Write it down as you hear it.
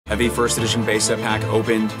Heavy first edition base set pack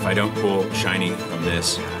opened if I don't pull shiny from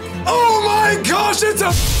this pack. Oh my gosh, it's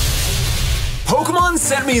a... Pokemon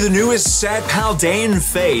sent me the newest set, Paldean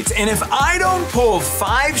Fates, and if I don't pull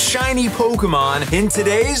 5 shiny Pokemon in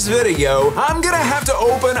today's video, I'm gonna have to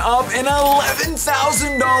open up an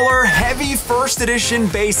 $11,000 heavy first edition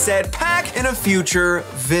base set pack in a future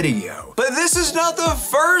video. But this is not the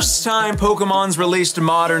first time Pokemon's released a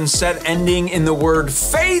modern set ending in the word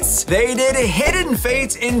Fates. They did Hidden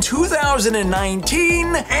Fates in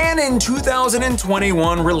 2019, and in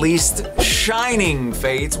 2021 released Shining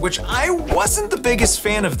Fates, which I wasn't the biggest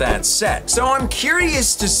fan of that set. So I'm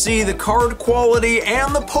curious to see the card quality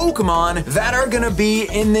and the Pokemon that are gonna be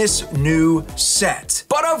in this new set.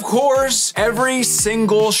 But of course, every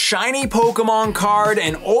single shiny Pokemon card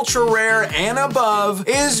and ultra rare and above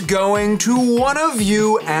is going to one of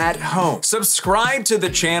you at home. Subscribe to the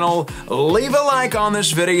channel, leave a like on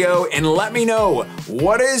this video, and let me know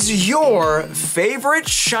what is your favorite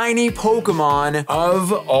shiny Pokemon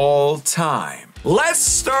of all time. Let's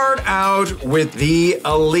start out with the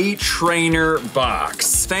Elite Trainer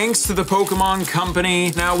box. Thanks to the Pokemon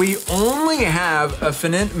Company, now we only have a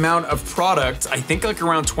finite amount of product, I think like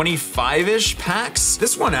around 25-ish packs.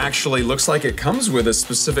 This one actually looks like it comes with a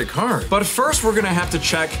specific card. But first we're gonna have to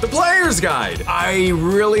check the player's guide. I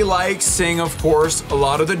really like seeing, of course, a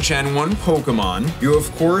lot of the Gen 1 Pokemon. You,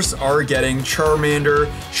 of course, are getting Charmander,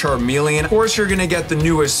 Charmeleon. Of course, you're gonna get the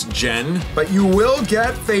newest gen, but you will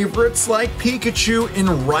get favorites like Pikachu and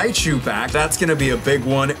Raichu back. That's gonna be a big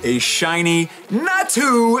one. A shiny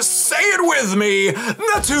Natu. Say it with me.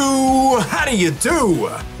 Natu. How do you do?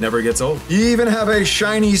 Never gets old. You even have a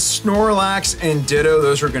shiny Snorlax and Ditto.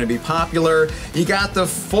 Those are gonna be popular. You got the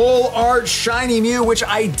full art shiny Mew, which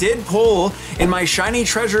I did pull in my Shiny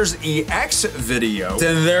Treasures EX video.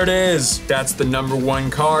 And there it is. That's the #1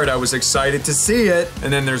 card. I was excited to see it.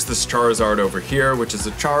 And then there's this Charizard over here, which is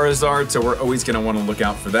a Charizard. So we're always gonna wanna look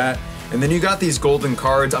out for that. And then you got these golden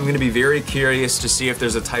cards. I'm gonna be very curious to see if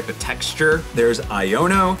there's a type of texture. There's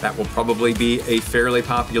Iono, that will probably be a fairly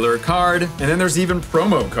popular card. And then there's even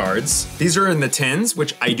promo cards. These are in the tins,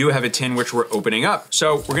 which I do have a tin which we're opening up.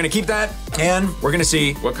 So we're gonna keep that, and we're gonna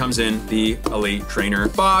see what comes in the Elite Trainer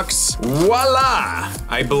box. Voila!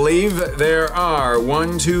 I believe there are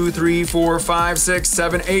 1, 2, 3, 4, 5, 6,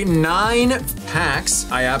 7, 8, 9 packs.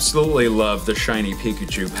 I absolutely love the shiny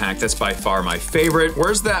Pikachu pack. That's by far my favorite.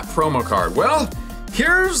 Where's that promo card? Well,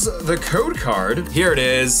 here's the code card. Here it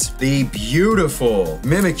is, the beautiful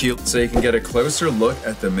Mimikyu. So you can get a closer look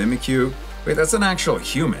at the Mimikyu. Wait, that's an actual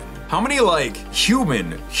human. How many like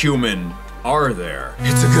human are there?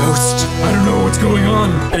 It's a ghost. I don't know what's going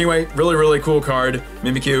on. Anyway, really cool card.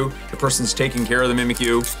 Mimikyu, the person's taking care of the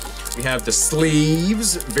Mimikyu. We have the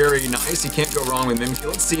sleeves, very nice. You can't go wrong with Mimikyu.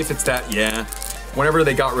 Let's see if it's that, yeah. Whenever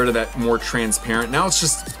they got rid of that more transparent, now it's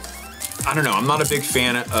just, I don't know, I'm not a big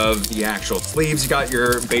fan of the actual sleeves. You got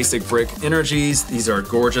your basic brick energies. These are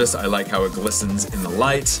gorgeous. I like how it glistens in the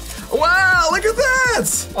light. Wow, look at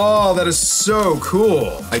that! Oh, that is so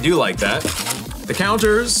cool. I do like that. The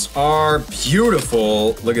counters are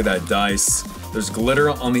beautiful. Look at that dice. There's glitter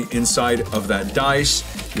on the inside of that dice.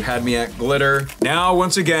 You had me at glitter. Now,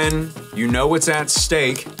 once again, you know what's at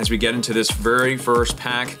stake as we get into this very first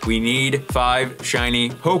pack. We need 5 shiny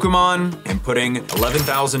Pokemon, and putting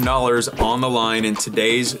 $11,000 on the line in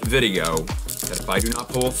today's video. That if I do not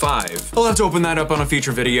pull 5, I'll have to open that up on a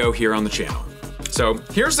future video here on the channel. So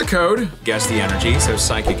here's the code. Guess the energy, so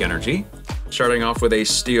Psychic Energy. Starting off with a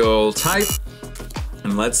Steel type.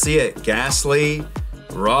 And let's see it. Ghastly,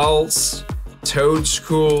 Ralts,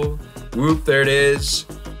 Toedscool, whoop, there it is.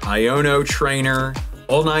 Iono Trainer,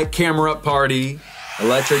 All Night Camera Party,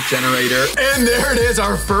 Electric Generator, and there it is,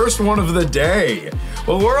 our first one of the day.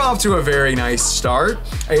 Well, we're off to a very nice start.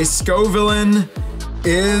 A Scovillain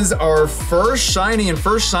is our first shiny and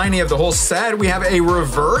first shiny of the whole set. We have a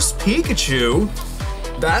reverse Pikachu.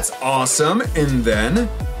 That's awesome. And then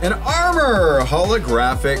an Armor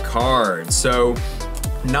holographic card. So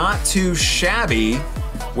not too shabby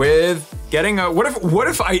with getting a, what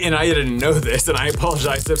if I, and I didn't know this, and I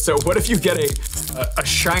apologize if so, what if you get a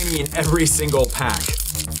shiny in every single pack?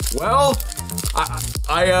 Well,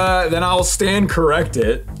 then I'll stand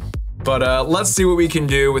corrected. But let's see what we can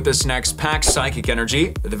do with this next pack. Psychic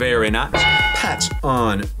Energy, the very nice patch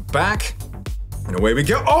on back. And away we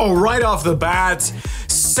go. Oh, right off the bat,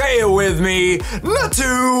 say it with me,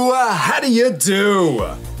 Natu, how do you do?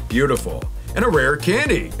 Beautiful. And a rare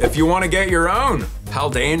candy, if you want to get your own.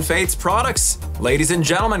 Paldean Fates products. Ladies and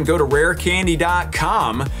gentlemen, go to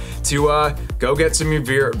rarecandy.com to go get some of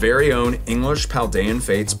your very own English Paldean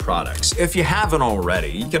Fates products. If you haven't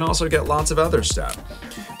already, you can also get lots of other stuff.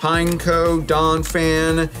 Pineco,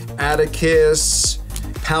 Donphan, Atticus,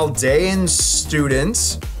 Paldean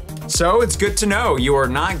Student. So it's good to know you are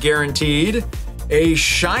not guaranteed a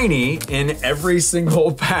shiny in every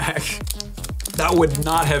single pack. That would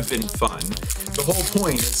not have been fun. The whole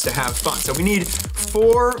point is to have fun. So we need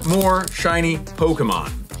 4 more shiny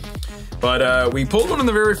Pokemon. But we pulled one in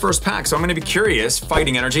the very first pack, so I'm gonna be curious.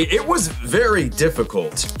 Fighting Energy. It was very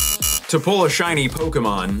difficult to pull a shiny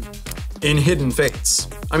Pokemon in Hidden Fates.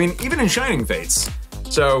 I mean, even in Shining Fates.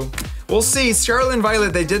 So we'll see. Scarlet and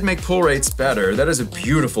Violet, they did make pull rates better. That is a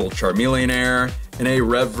beautiful Charmeleonaire, and a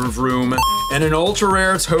Revroom, and an ultra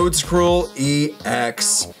rare Toedscruel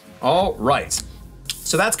EX. All right.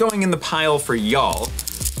 So that's going in the pile for y'all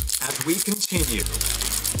as we continue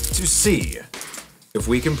to see if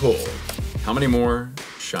we can pull how many more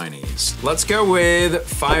shinies. Let's go with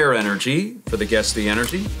Fire Energy for the Guess the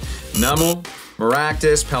Energy. Numel,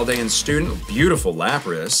 Maractus, Paldean Student, beautiful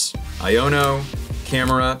Lapras, Iono,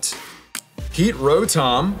 Camerupt, Heat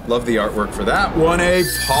Rotom, love the artwork for that one, a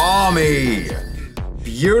Palmy,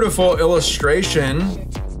 beautiful illustration,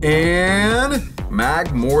 and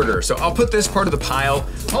Magmortar. So I'll put this part of the pile.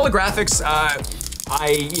 Holographics,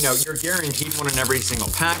 you're guaranteed one in every single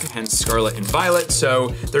pack, hence Scarlet and Violet, so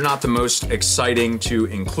they're not the most exciting to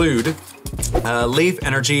include. Leaf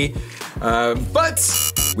Energy, but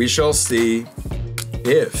we shall see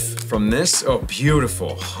if from this, oh,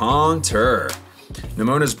 beautiful Haunter.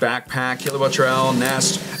 Nemona's Backpack, Kilowattrel,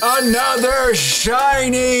 Nest, another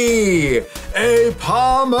shiny! A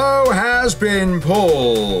Palmo has been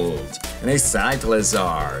pulled, and a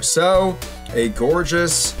Cyclizar. So, a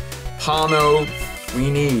gorgeous Palmo. We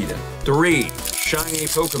need 3 shiny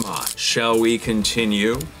Pokemon. Shall we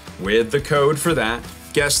continue with the code for that?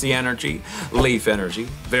 Guess the Energy, Leaf Energy.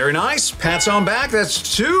 Very nice, pats on back, that's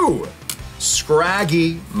 2.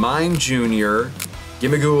 Scraggy, Mime Jr.,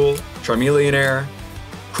 Gimmighoul, Charmeleonaire,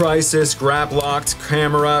 Crisis, Graplocked,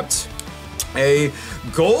 Camerupt, a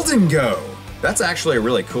Golden Go. That's actually a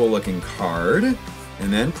really cool looking card.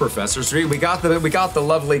 And then Professor Street, we got the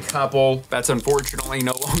lovely couple that's unfortunately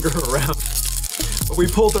no longer around. But we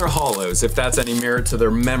pulled their hollows, if that's any merit to their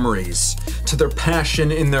memories, to their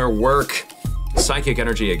passion in their work. Psychic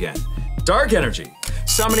Energy again. Dark Energy.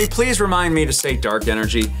 Somebody please remind me to state Dark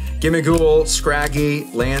Energy. Gimmighoul, Scraggy,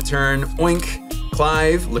 Lantern, Oink,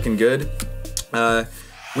 Clive, looking good.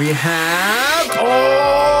 We have,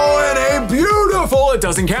 oh, and a beautiful, it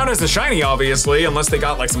doesn't count as a shiny, obviously, unless they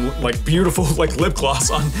got like some like beautiful like lip gloss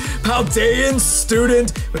on. Paldean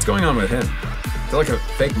Student. What's going on with him? Is that like a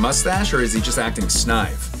fake mustache, or is he just acting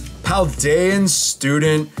Snive? Paldean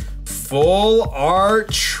Student, Full Art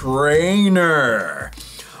Trainer.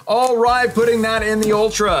 All right, putting that in the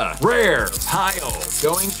ultra rare pile,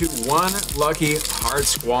 going to one lucky Heart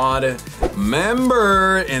Squad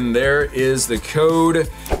member, and there is the code.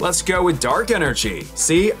 Let's go with Dark Energy.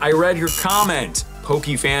 See, I read your comment.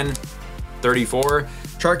 PokeFan34,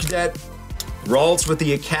 Charcadet, Ralts with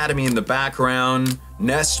the Academy in the background,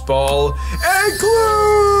 Nest Ball, and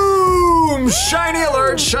Gloom! Shiny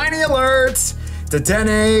alert, shiny alert!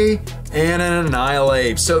 Dedenne, and an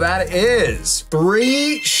Annihilate. So that is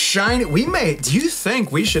 3 shiny. Do you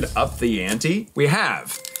think we should up the ante? We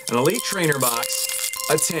have an Elite Trainer box,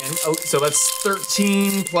 a 10, so that's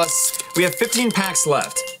 13 plus, we have 15 packs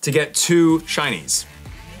left to get 2 shinies.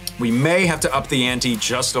 We may have to up the ante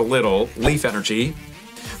just a little, Leaf Energy,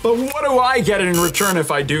 but what do I get in return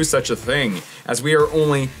if I do such a thing? As we are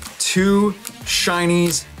only 2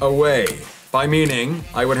 shinies away. By meaning,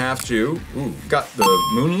 I would have to, got the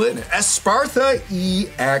Moonlit, Espartha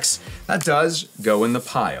EX, that does go in the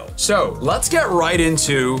pile. So let's get right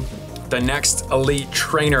into the next Elite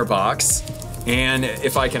Trainer box, and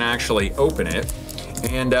if I can actually open it,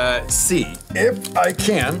 and see if I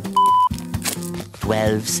can.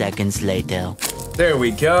 12 seconds later. There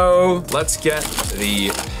we go. Let's get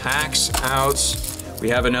the packs out. We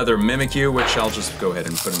have another Mimikyu, which I'll just go ahead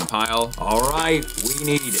and put in the pile. All right, we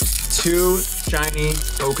need 2 shiny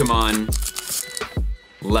Pokemon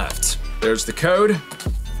left. There's the code.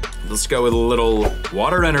 Let's go with a little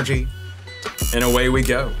Water Energy, and away we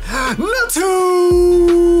go.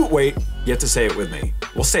 Natu! Wait, you have to say it with me.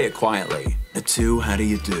 We'll say it quietly. Natu, how do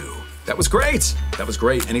you do? That was great. That was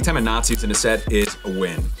great. Anytime a Natsu's in a set is a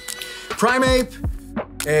win. Primeape,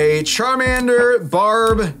 a Charmander,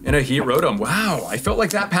 Barb, and a Heat Rotom. Wow, I felt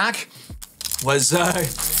like that pack was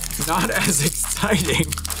not as exciting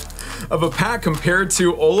of a pack compared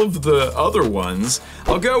to all of the other ones.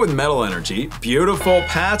 I'll go with Metal Energy. Beautiful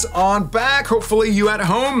pats on back. Hopefully you at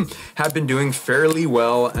home have been doing fairly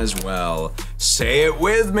well as well. Say it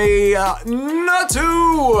with me,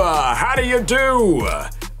 Natu, how do you do?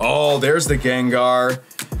 Oh, there's the Gengar.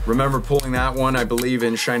 Remember pulling that one, I believe,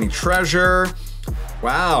 in Shiny Treasure.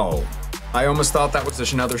 Wow. I almost thought that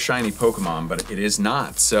was another shiny Pokemon, but it is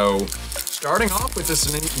not. So, starting off with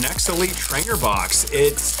this next Elite Trainer box,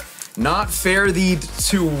 it's not fared thee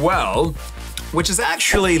too well, which is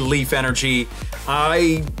actually Leaf Energy.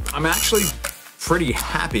 I'm actually pretty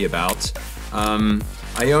happy about.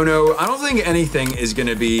 Iono, I don't think anything is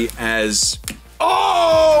gonna be as...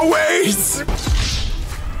 Oh, wait!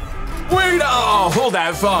 Wait, oh, hold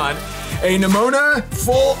that thought. A Nimona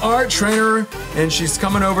full art trainer, and she's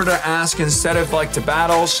coming over to ask, instead of like to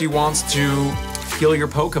battle, she wants to heal your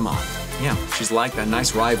Pokemon. Yeah, she's like that,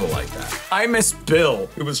 nice rival like that. I miss Bill.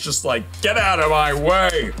 It was just like, get out of my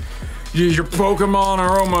way. Your Pokemon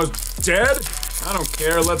are almost dead? I don't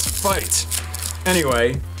care, let's fight.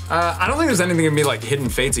 Anyway, I don't think there's anything gonna be like Hidden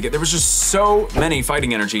Fates again. There was just so many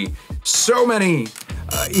fighting energy, so many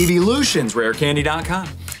evolutions, rarecandy.com.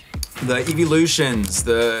 The evolutions,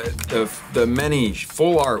 the many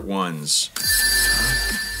full art ones.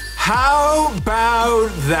 How about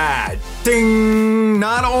that? Ding!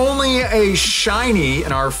 Not only a shiny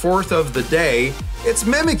in our fourth of the day, it's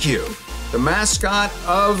Mimikyu, the mascot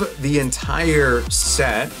of the entire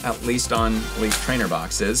set, at least on Elite Trainer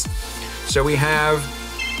boxes. So we have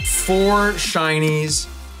 4 shinies.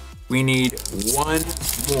 We need one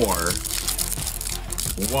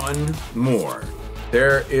more.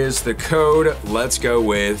 There is the code. Let's go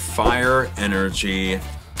with Fire Energy.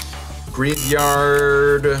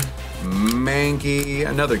 Graveyard, Mankey,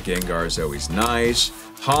 another Gengar is always nice.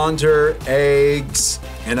 Haunter, Eggs,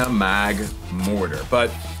 and a Mag Mortar.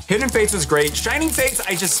 But Hidden Fates was great. Shining Fates,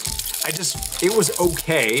 it was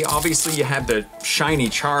okay. Obviously you had the shiny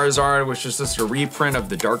Charizard, which was just a reprint of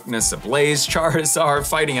the Darkness Ablaze Charizard,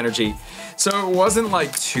 fighting energy. So it wasn't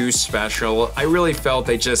like too special. I really felt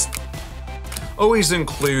they just always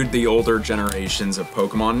include the older generations of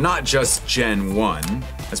Pokemon, not just Gen 1,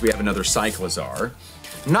 as we have another Cyclizar,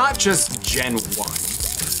 not just Gen 1.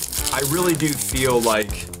 I really do feel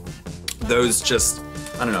like those just,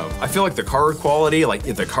 I don't know, I feel like the card quality, like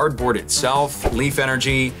the cardboard itself, Leaf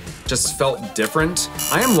Energy, just felt different.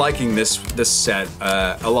 I am liking this set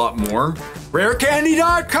a lot more.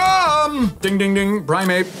 RareCandy.com! Ding, ding, ding,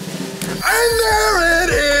 Primeape. And there it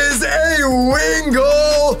is, a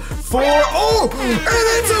Wingull for, oh, and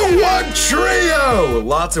it's a Wug Trio!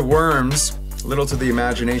 Lots of worms, little to the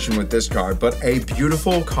imagination with this card, but a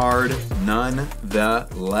beautiful card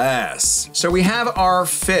nonetheless. So we have our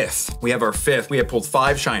fifth. We have pulled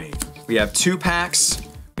 5 shiny. We have 2 packs,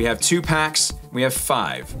 we have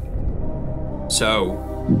 5. So,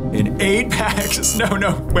 in 8 packs,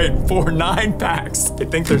 wait, 9 packs. I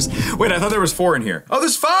think there's, wait, I thought there was 4 in here. Oh,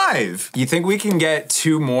 there's 5. You think we can get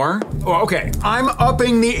 2 more? Oh, okay, I'm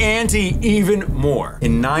upping the ante even more.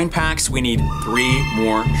 In 9 packs, we need 3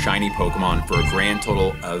 more shiny Pokemon for a grand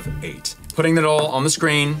total of 8. Putting it all on the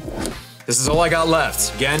screen. This is all I got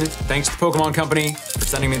left. Again, thanks to the Pokemon Company for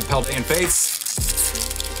sending me the Paldean Fates.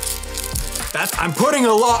 I'm putting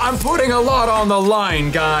a lot on the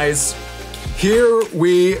line, guys. Here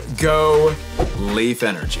we go, Leaf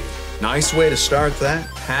Energy. Nice way to start that.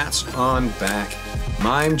 Pats on back.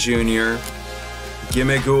 Mime Jr.,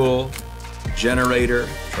 Gimmighoul, Generator,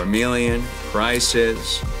 Charmeleon,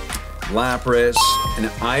 Crisis, Lapras,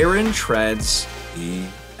 and Iron Treads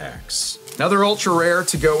EX. Another ultra rare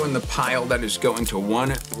to go in the pile that is going to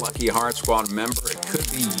one Lucky Heart Squad member. It could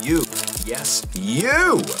be you. Yes,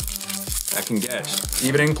 you! That can guess,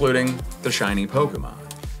 even including the shiny Pokemon.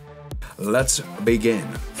 Let's begin.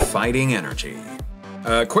 Fighting Energy.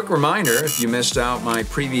 Quick reminder, if you missed out my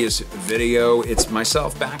previous video, it's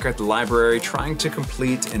myself back at the library trying to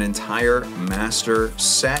complete an entire master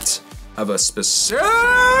set of a specific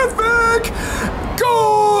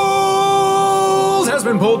gold has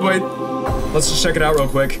been pulled. Wait, let's just check it out real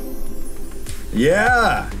quick.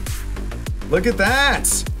 Yeah, look at that.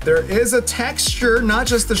 There is a texture, not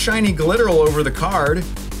just the shiny glitter all over the card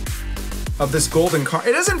of this golden card.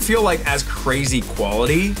 It doesn't feel like as crazy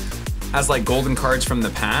quality as like golden cards from the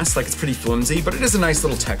past. Like it's pretty flimsy, but it is a nice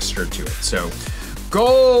little texture to it. So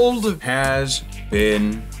gold has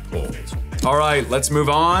been pulled. All right, let's move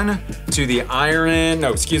on to the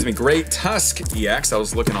Great Tusk EX. I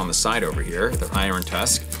was looking on the side over here, the Iron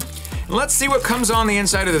Tusk. And let's see what comes on the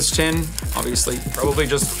inside of this tin. Obviously, probably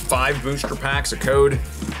just 5 booster packs, a code,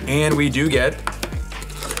 and we do get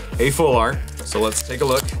a full art. So let's take a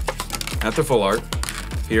look at the full art.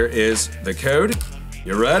 Here is the code.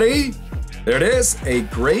 You ready? There it is, a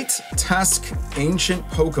Great Tusk Ancient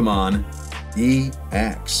Pokemon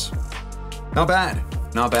EX. Not bad,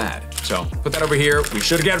 not bad. So put that over here. We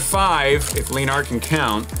should get 5 if Leonhart can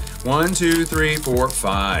count. 1, 2, 3, 4,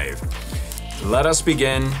 5. Let us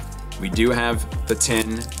begin. We do have the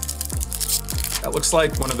tin. That looks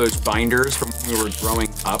like one of those binders from when we were growing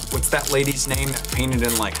up. What's that lady's name that painted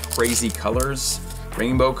in like crazy colors,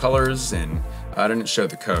 rainbow colors, and I didn't show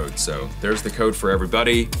the code. So there's the code for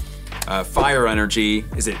everybody. Fire energy,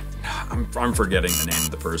 is it? I'm forgetting the name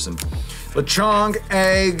of the person. Lechonk,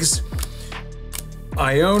 eggs,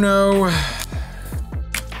 Iono,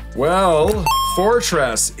 well,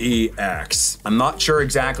 Fortress EX. I'm not sure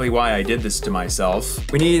exactly why I did this to myself.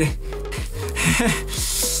 We need,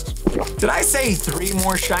 did I say 3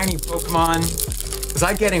 more shiny Pokemon? Was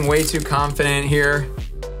I getting way too confident here?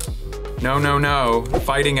 No, no, no,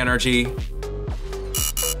 fighting energy.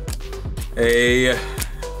 Hey,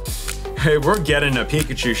 we're getting a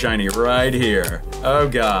Pikachu shiny right here. Oh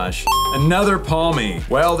gosh, another Palmy.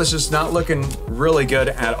 Well, this is not looking really good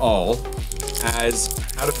at all, as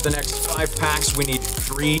out of the next 5 packs, we need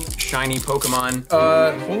 3 shiny Pokemon.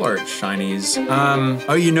 Full art shinies.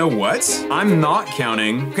 Oh, you know what? I'm not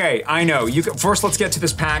counting. Okay, I know. First, let's get to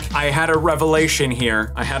this pack. I had a revelation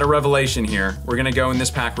here. We're gonna go in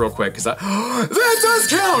this pack real quick, because that does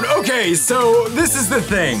count! Okay, so this is the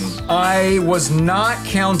thing. I was not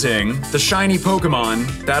counting the shiny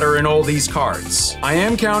Pokemon that are in all these cards. I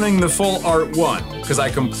am counting the full art one, because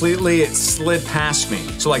it slid past me.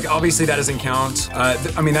 So like, obviously that doesn't count.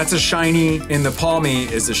 I mean, that's a shiny, and the Palmy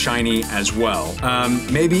is a shiny as well.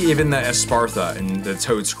 Maybe even the Espartha and the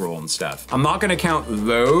Toad Scroll and stuff. I'm not gonna count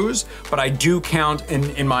those, but I do count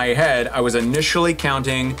in my head, I was initially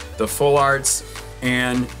counting the full arts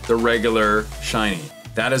and the regular shiny.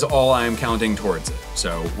 That is all I am counting towards it.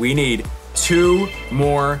 So we need 2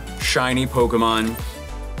 more shiny Pokemon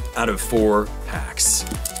out of 4 packs,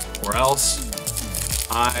 or else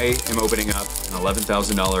I am opening up an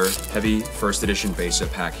 $11,000 heavy first edition base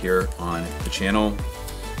set pack here on the channel.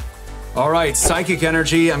 All right, Psychic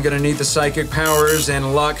Energy. I'm gonna need the Psychic powers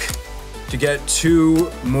and luck to get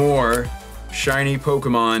 2 more shiny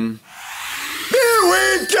Pokemon. Here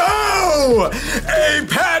we go! A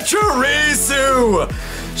Pachirisu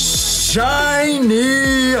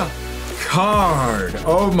shiny card.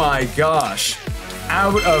 Oh my gosh.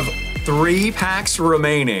 Out of 3 packs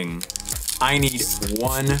remaining, I need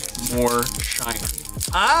 1 more shiny.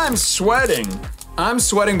 I'm sweating,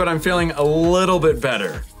 but I'm feeling a little bit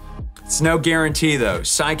better. It's no guarantee though.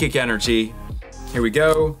 Psychic Energy, here we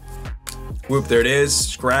go. Whoop, there it is,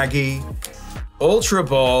 Scraggy. Ultra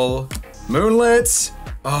Ball, Moonlit.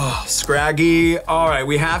 Oh, Scraggy. All right,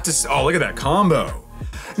 we have to, oh, look at that combo.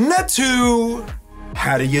 Natu,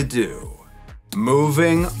 how do you do?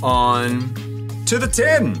 Moving on to the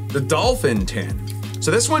tin, the Dolphin tin.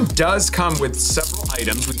 So this one does come with several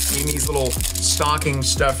items. We've seen these little stocking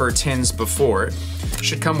stuffer tins before. It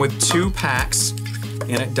should come with 2 packs,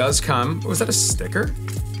 and it does come, was that a sticker?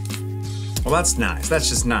 Well, that's nice, that's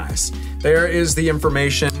just nice. There is the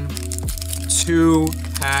information, 2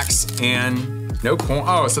 packs and no coin.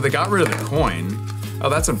 Oh, so they got rid of the coin. Oh,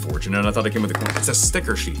 that's unfortunate, I thought it came with a coin. It's a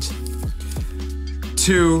sticker sheet.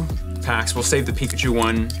 2 packs, we'll save the Pikachu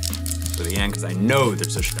one for the end, because I know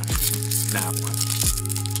there's a shiny. That one.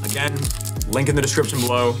 Again, link in the description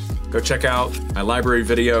below. Go check out my library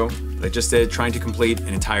video that I just did trying to complete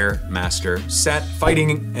an entire master set.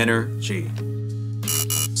 Fighting Energy.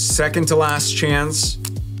 Second to last chance.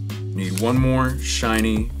 Need 1 more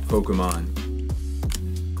shiny Pokemon.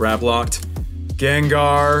 Grab locked.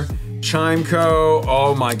 Gengar. Chimeco.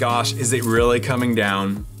 Oh my gosh, is it really coming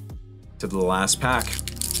down to the last pack?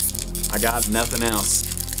 I got nothing else.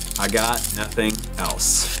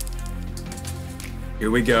 Here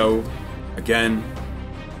we go. Again,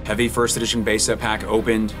 heavy first edition base set pack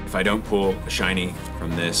opened if I don't pull a shiny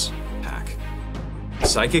from this pack.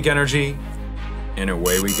 Psychic Energy, and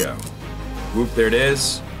away we go. Whoop, there it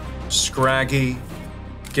is. Scraggy,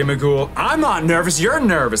 Gimmighoul. I'm not nervous, you're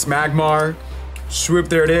nervous, Magmar. Swoop,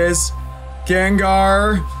 there it is.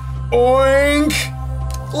 Gengar, oink.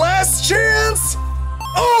 Last chance.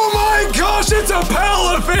 Oh my gosh, it's a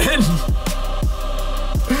Paldean!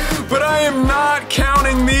 But I am not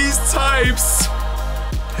counting these types.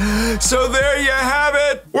 So there you have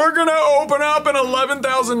it. We're gonna open up an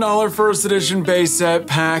 $11,000 first edition base set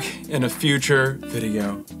pack in a future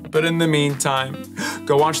video. But in the meantime,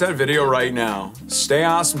 go watch that video right now. Stay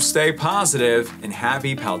awesome, stay positive, and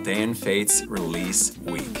happy Paldean Fates release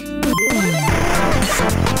week.